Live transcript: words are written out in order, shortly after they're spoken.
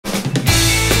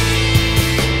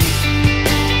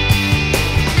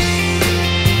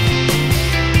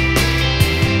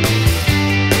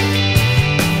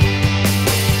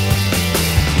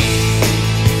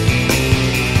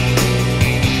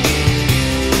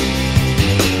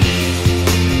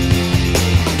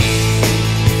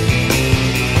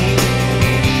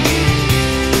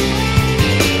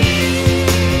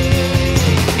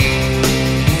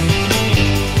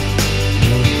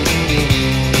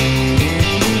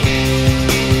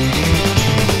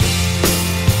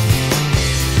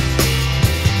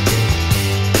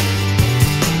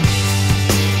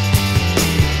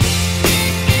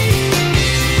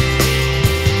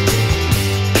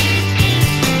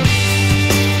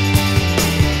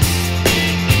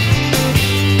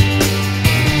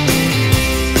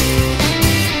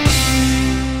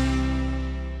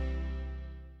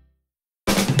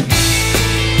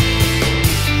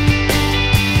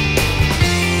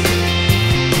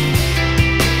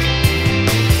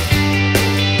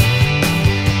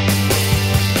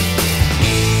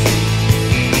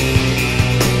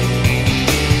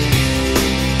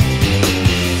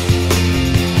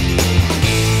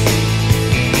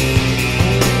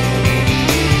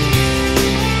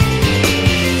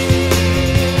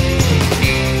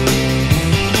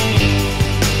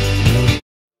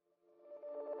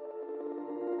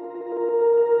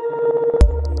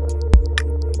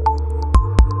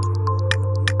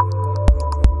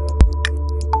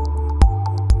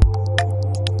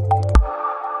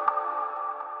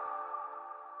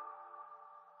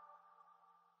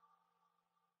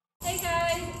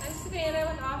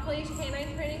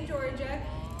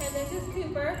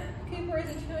Cooper. Cooper is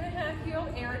a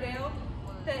 2.5-year-old Airedale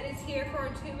that is here for a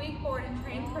 2-week board and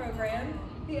train program.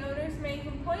 The owner's main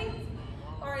complaints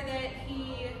are that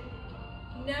he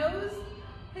knows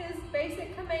his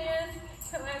basic commands,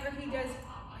 however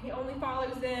he only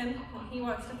follows them when he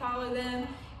wants to follow them.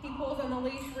 He pulls on the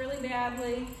leash really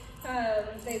badly.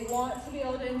 They want to be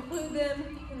able to include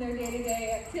them in their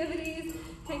day-to-day activities,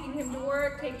 taking him to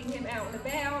work, taking him out and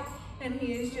about, and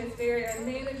he is just very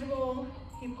unmanageable.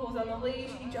 He pulls on the leash,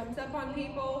 he jumps up on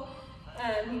people,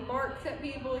 he barks at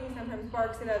people, he sometimes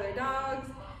barks at other dogs.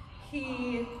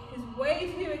 He is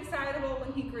way too excitable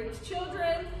when he greets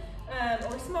children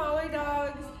or smaller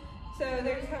dogs, so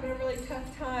they're just having a really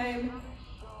tough time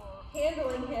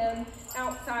handling him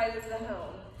outside of the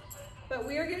home. But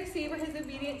we are going to see where his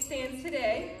obedience stands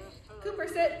today. Cooper,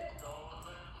 sit.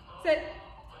 Sit.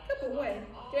 Good boy.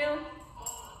 Down.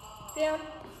 Down.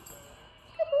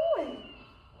 Good boy.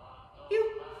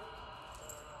 You.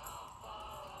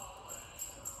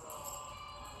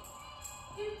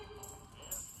 You.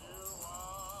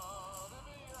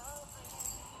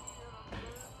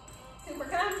 Cooper,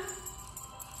 come.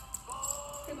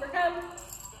 Cooper, come.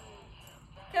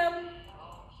 Come.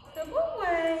 Good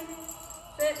boy.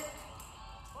 Sit.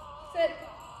 Sit.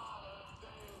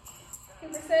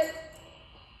 Cooper, sit.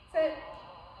 Sit.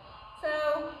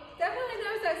 So, definitely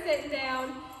knows that sitting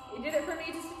down. He did it for me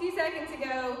just a few seconds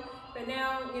ago, but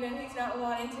now, he's not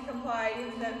wanting to comply,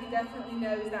 even though he definitely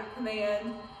knows that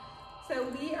command. So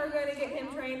we are going to get him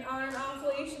trained on and off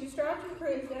leash instructor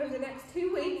proof over the next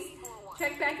 2 weeks.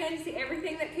 Check back in to see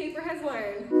everything that Cooper has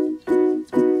learned.